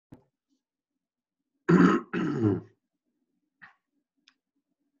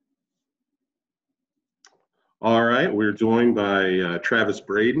Tonight, we're joined by Travis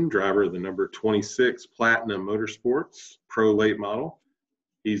Braden, driver of the number 26 Platinum Motorsports Pro Late Model.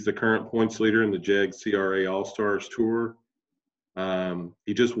 He's the current points leader in the JEG CRA All-Stars Tour.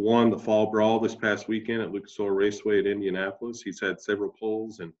 He just won the Fall Brawl this past weekend at Lucas Oil Raceway at Indianapolis. He's had several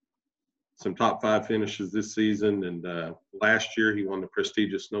poles and some top 5 finishes this season. And last year, he won the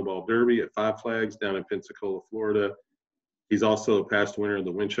prestigious Snowball Derby at Five Flags down in Pensacola, Florida. He's also a past winner of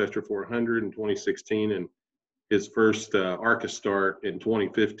the Winchester 400 in 2016 and his first ARCA start in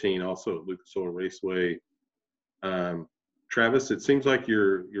 2015, also at Lucas Oil Raceway. Travis, it seems like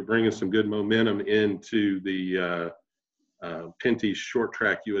you're bringing some good momentum into the Pinty's Short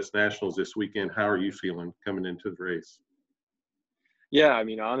Track U.S. Nationals this weekend. How are you feeling coming into the race? Yeah, I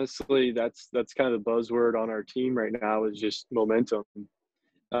mean, honestly, that's kind of the buzzword on our team right now is just momentum.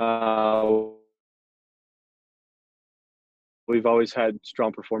 We've always had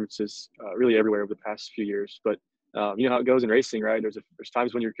strong performances really everywhere over the past few years. But you know how it goes in racing, right? There's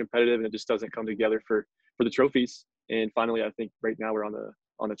times when you're competitive and it just doesn't come together for the trophies. And finally, I think right now we're on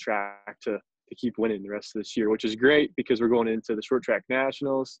the track to keep winning the rest of this year, which is great because we're going into the Short Track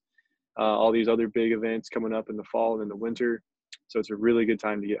Nationals, all these other big events coming up in the fall and in the winter. So it's a really good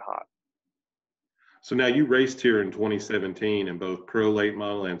time to get hot. So now you raced here in 2017 in both Pro Late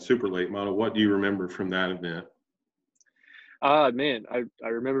Model and Super Late Model. What do you remember from that event? Man, I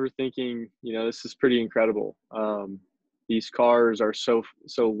remember thinking, you know, this is pretty incredible. These cars are so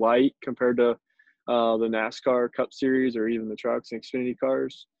light compared to the NASCAR Cup Series or even the trucks and Xfinity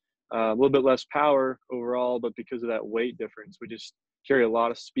cars. A little bit less power overall, but because of that weight difference, we just carry a lot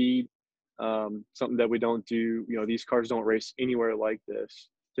of speed, something that we don't do. You know, these cars don't race anywhere like this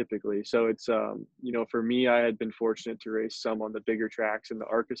typically. So it's, you know, for me, I had been fortunate to race some on the bigger tracks in the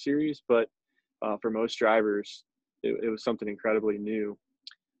ARCA series, but for most drivers, it was something incredibly new.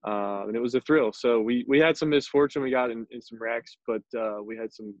 And it was a thrill. So we had some misfortune. We got in some wrecks, but we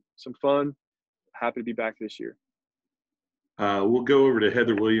had some fun. Happy to be back this year. We'll go over to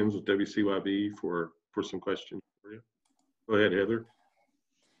Heather Williams with WCYB for some questions for you. Go ahead, Heather.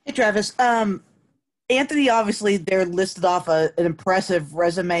 Hey, Travis. Anthony, obviously, they're listed off an impressive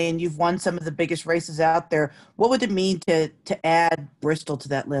resume, and you've won some of the biggest races out there. What would it mean to add Bristol to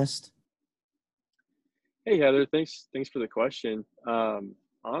that list? Hey, Heather, thanks for the question.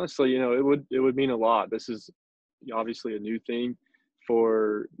 Honestly, you know, it would mean a lot. This is obviously a new thing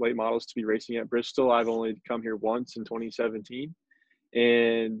for late models to be racing at Bristol. I've only come here once in 2017.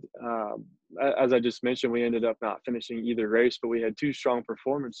 And as I just mentioned, we ended up not finishing either race, but we had 2 strong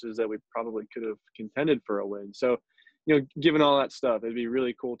performances that we probably could have contended for a win. So, you know, given all that stuff, it'd be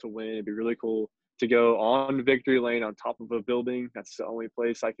really cool to win. It'd be really cool to go on victory lane on top of a building. That's the only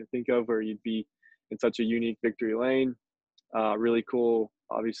place I can think of where you'd be in such a unique victory lane. Really cool,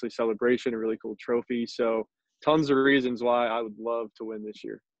 obviously, celebration, a really cool trophy. So tons of reasons why I would love to win this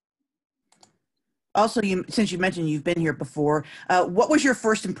year. Also, since you mentioned you've been here before, what was your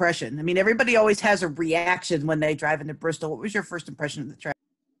first impression? I mean, everybody always has a reaction when they drive into Bristol. What was your first impression of the track?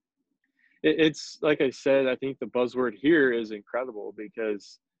 It's like I said, I think the buzzword here is incredible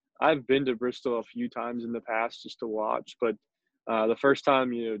because I've been to Bristol a few times in the past just to watch, but the first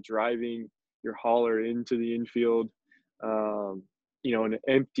time, you know, driving your hauler into the infield, you know, an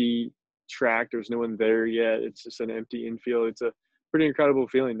empty track, there's no one there yet. It's just an empty infield. It's a pretty incredible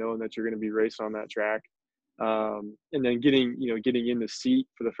feeling knowing that you're going to be racing on that track. And then getting in the seat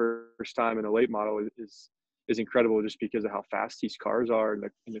for the first time in a late model is incredible just because of how fast these cars are and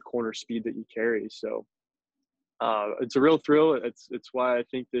the corner speed that you carry. So it's a real thrill. It's why I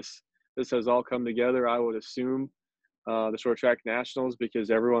think this has all come together. I would assume the Short Track Nationals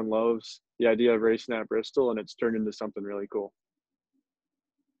because everyone loves the idea of racing at Bristol and it's turned into something really cool.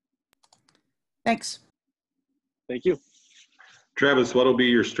 Thanks. Thank you. Travis, what will be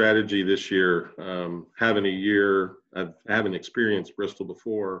your strategy this year? Having a year, having experienced Bristol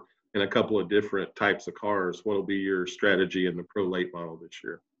before in a couple of different types of cars, what will be your strategy in the Pro Late Model this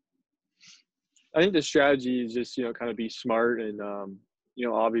year? I think the strategy is just, you know, kind of be smart and, you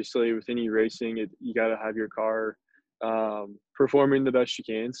know, obviously with any racing, you got to have your car performing the best you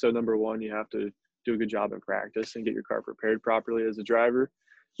can. So number one, you have to do a good job in practice and get your car prepared properly as a driver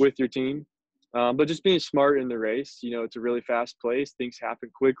with your team. But just being smart in the race, you know, it's a really fast place. Things happen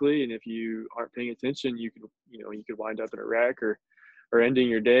quickly. And if you aren't paying attention, you could wind up in a wreck or ending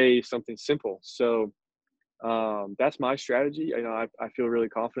your day, something simple. So that's my strategy. You know, I feel really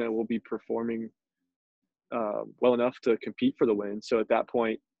confident we'll be performing well enough to compete for the win. So at that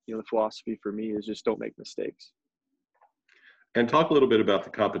point, you know, the philosophy for me is just don't make mistakes. And talk a little bit about the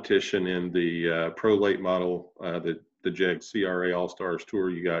competition in the Pro Late Model, the JEG CRA All-Stars Tour.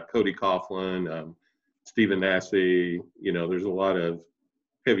 You got Cody Coughlin, Stephen Nassy. There's a lot of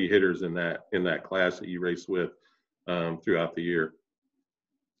heavy hitters in that class that you race with throughout the year.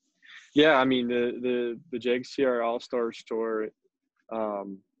 Yeah, I mean the Jag CR All Stars Tour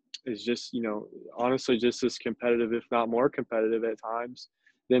is just honestly just as competitive, if not more competitive at times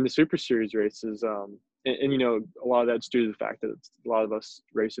than the Super Series races. And a lot of that's due to the fact that a lot of us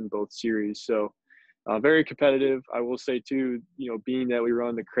race in both series. So very competitive. I will say too, being that we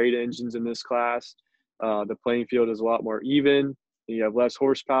run the crate engines in this class, the playing field is a lot more even. You have less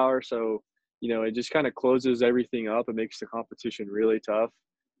horsepower, so it just kind of closes everything up. It makes the competition really tough,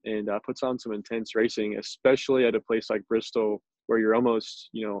 and puts on some intense racing, especially at a place like Bristol where you're almost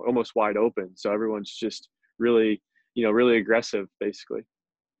wide open. So everyone's just really aggressive, basically.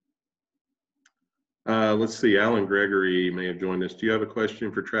 Let's see. Alan Gregory may have joined us. Do you have a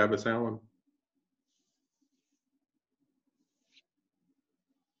question for Travis, Alan?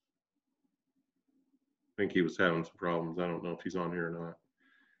 I think he was having some problems. I don't know if he's on here or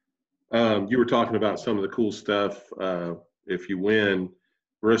not. You were talking about some of the cool stuff. If you win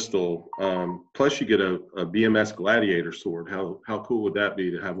Bristol, plus you get a BMS Gladiator sword. How cool would that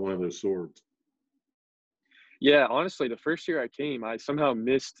be to have one of those swords? Yeah, honestly, the first year I came, I somehow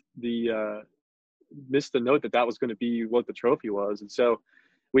missed the note that was going to be what the trophy was, and so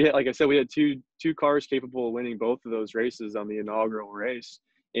we had, like I said, we had two cars capable of winning both of those races on the inaugural race,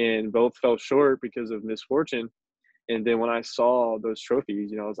 and both fell short because of misfortune. And then when I saw those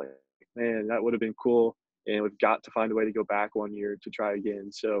trophies, I was like, man, that would have been cool. And we've got to find a way to go back one year to try again.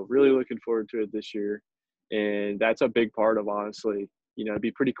 So really looking forward to it this year. And that's a big part of, honestly, it'd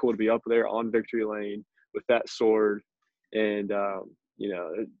be pretty cool to be up there on victory lane with that sword. And,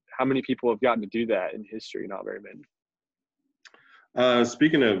 how many people have gotten to do that in history? Not very many.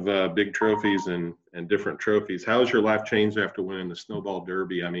 Speaking of big trophies and different trophies, how has your life changed after winning the Snowball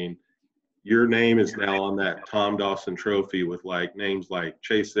Derby? I mean, your name is now on that Tom Dawson trophy with names like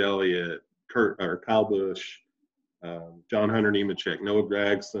Chase Elliott, Kyle Busch, John Hunter Nemechek, Noah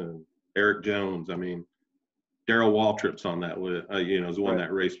Gragson, Eric Jones. I mean, Darrell Waltrip's on that list. Has won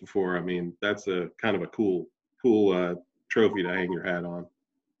that race before. I mean, that's a kind of a cool trophy to hang your hat on.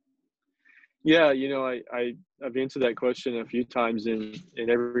 Yeah, I've answered that question a few times, and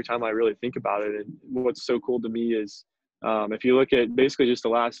every time I really think about it. And what's so cool to me is if you look at basically just the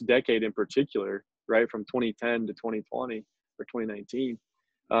last decade in particular, right, from 2010 to 2020 or 2019,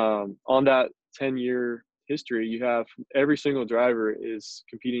 on that 10-year history, you have every single driver is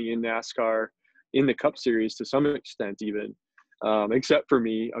competing in NASCAR in the Cup Series to some extent, even except for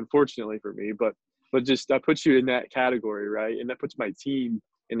me, unfortunately for me. But just that puts you in that category, right? And that puts my team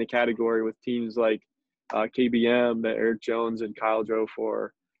in the category with teams like KBM that Eric Jones and Kyle drove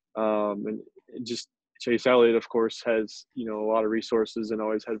for, and just Chase Elliott, of course, has a lot of resources and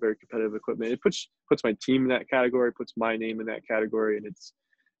always had very competitive equipment. It puts my team in that category, puts my name in that category, and it's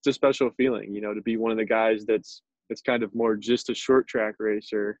a special feeling, to be one of the guys that's kind of more just a short track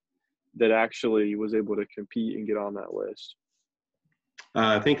racer that actually was able to compete and get on that list.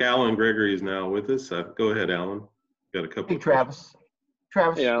 I think Alan Gregory is now with us. Go ahead, Alan. Got a couple. Hey, Travis.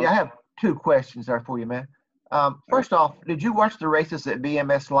 Yeah, I have two questions there for you, man. First off, did you watch the races at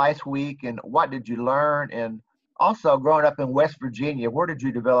BMS last week, and what did you learn? And also, growing up in West Virginia, where did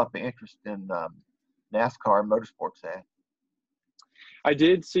you develop an interest in NASCAR and motorsports at? I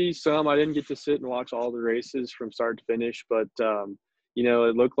did see some. I didn't get to sit and watch all the races from start to finish, but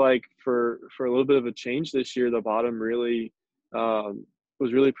it looked like for a little bit of a change this year, the bottom really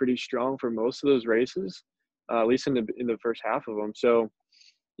was really pretty strong for most of those races, at least in the first half of them. So,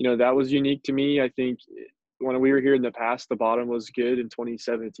 that was unique to me. I think when we were here in the past, the bottom was good in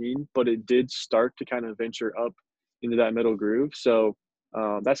 2017, but it did start to kind of venture up into that middle groove. So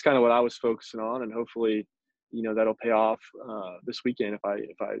that's kind of what I was focusing on, and hopefully, that'll pay off this weekend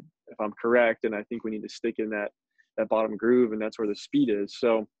if I'm correct. And I think we need to stick in that bottom groove, and that's where the speed is.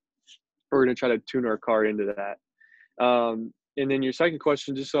 So we're going to try to tune our car into that. And then your second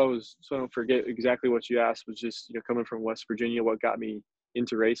question, just so I don't forget exactly what you asked, was just coming from West Virginia, what got me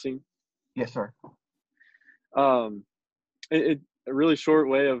into racing? Yes, sir. A really short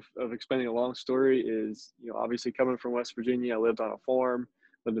way of explaining a long story is, obviously coming from West Virginia, I lived on a farm,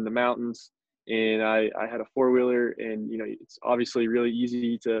 lived in the mountains, and I had a four-wheeler, and it's obviously really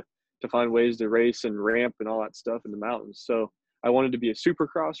easy to find ways to race and ramp and all that stuff in the mountains. So I wanted to be a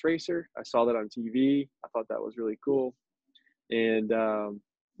supercross racer. I saw that on TV. I thought that was really cool. And,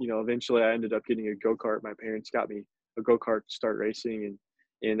 eventually I ended up getting a go-kart. My parents got me a go-kart to start racing.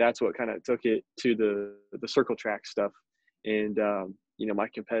 And that's what kind of took it to the circle track stuff. And, my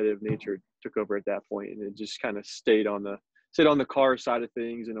competitive nature took over at that point, and it just kind of stayed on the car side of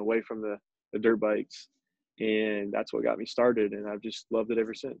things and away from the dirt bikes. and that's what got me started, and I've just loved it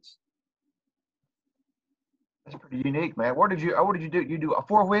ever since. That's pretty unique, man. What did you do? You do a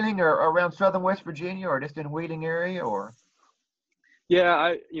four-wheeling or around southern West Virginia, or just in Wheeling area, or? Yeah,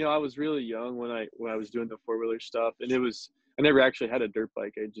 I was really young when I was doing the four-wheeler stuff, and I never actually had a dirt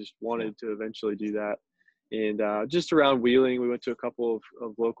bike. I just wanted to eventually do that. And just around Wheeling, we went to a couple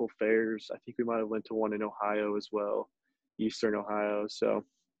of local fairs. I think we might have went to one in Ohio as well, Eastern Ohio. So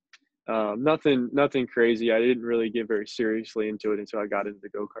nothing crazy. I didn't really get very seriously into it until I got into the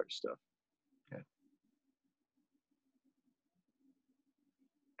go-kart stuff.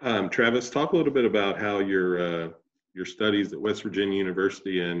 Travis, talk a little bit about how your studies at West Virginia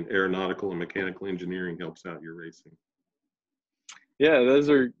University in aeronautical and mechanical engineering helps out your racing. Yeah, those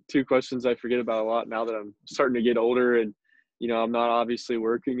are two questions I forget about a lot now that I'm starting to get older, and I'm not obviously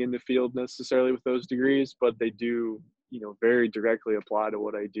working in the field necessarily with those degrees, but they do very directly apply to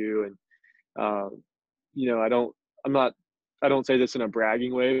what I do. And I don't say this in a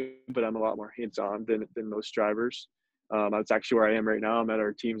bragging way, but I'm a lot more hands-on than most drivers. That's actually where I am right now. I'm at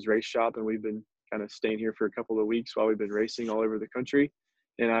our team's race shop, and we've been kind of staying here for a couple of weeks while we've been racing all over the country,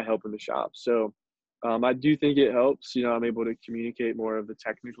 and I help in the shop. So I do think it helps. I'm able to communicate more of the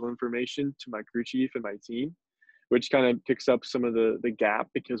technical information to my crew chief and my team, which kind of picks up some of the gap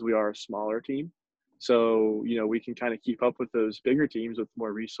because we are a smaller team. So, we can kind of keep up with those bigger teams with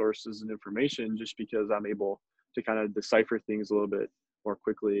more resources and information just because I'm able to kind of decipher things a little bit more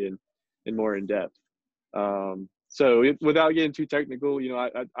quickly and more in depth. So without getting too technical,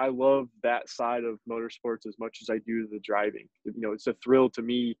 I love that side of motorsports as much as I do the driving. It's a thrill to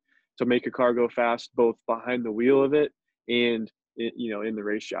me to make a car go fast, both behind the wheel of it and, in the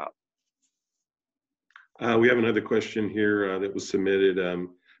race shop. We have another question here that was submitted.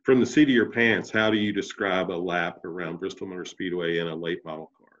 From the seat of your pants, how do you describe a lap around Bristol Motor Speedway in a late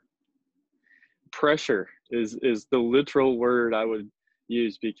model car? Pressure is the literal word I would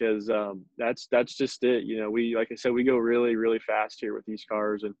use, because that's just it. We, like I said, we go really, really fast here with these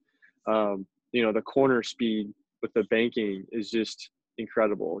cars, and the corner speed with the banking is just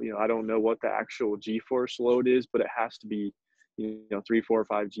incredible. I don't know what the actual G-force load is, but it has to be 3, 4,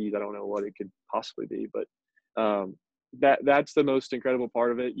 5 G's. I don't know what it could possibly be, but that's the most incredible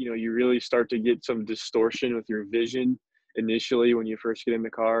part of it. You really start to get some distortion with your vision initially when you first get in the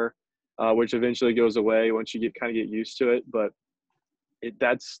car, which eventually goes away once you get used to it. But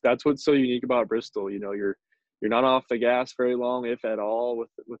that's what's so unique about Bristol. You're not off the gas very long, if at all,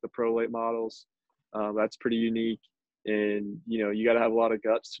 with the pro late models. That's pretty unique. And you got to have a lot of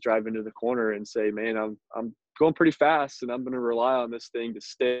guts to drive into the corner and say, man, I'm going pretty fast, and I'm going to rely on this thing to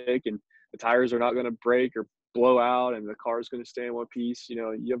stick, and the tires are not going to break or blow out, and the car is going to stay in one piece.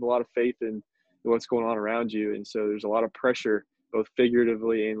 You have a lot of faith in what's going on around you, and so there's a lot of pressure, both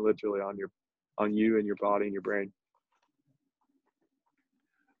figuratively and literally, on you and your body and your brain.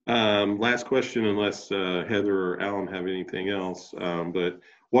 Last question, unless Heather or Alan have anything else, but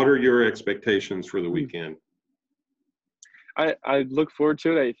what are your expectations for the weekend? I look forward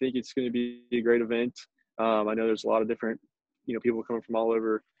to it. I think it's going to be a great event. I know there's a lot of different, people coming from all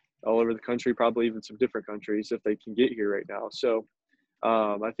over the country, probably even some different countries if they can get here right now. So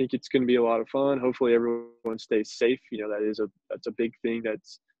I think it's going to be a lot of fun. Hopefully everyone stays safe. That's a big thing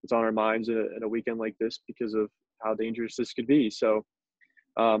that's on our minds in a weekend like this because of how dangerous this could be. So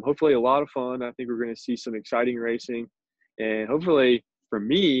hopefully a lot of fun. I think we're going to see some exciting racing, and hopefully for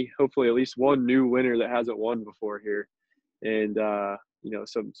me, at least one new winner that hasn't won before here, and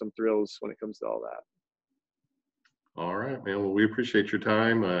some thrills when it comes to all that. All right, man. Well, we appreciate your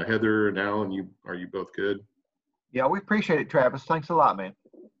time. Heather and Alan, are you both good? Yeah, we appreciate it, Travis. Thanks a lot, man.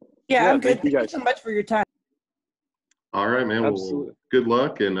 Yeah, I'm good. Thank you so much for your time. All right, man. Absolutely. Well, good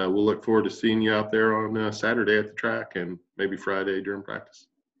luck, and we'll look forward to seeing you out there on Saturday at the track, and maybe Friday during practice.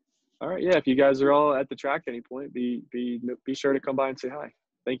 All right. Yeah. If you guys are all at the track at any point, be sure to come by and say hi.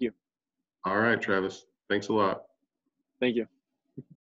 Thank you. All right, Travis. Thanks a lot. Thank you.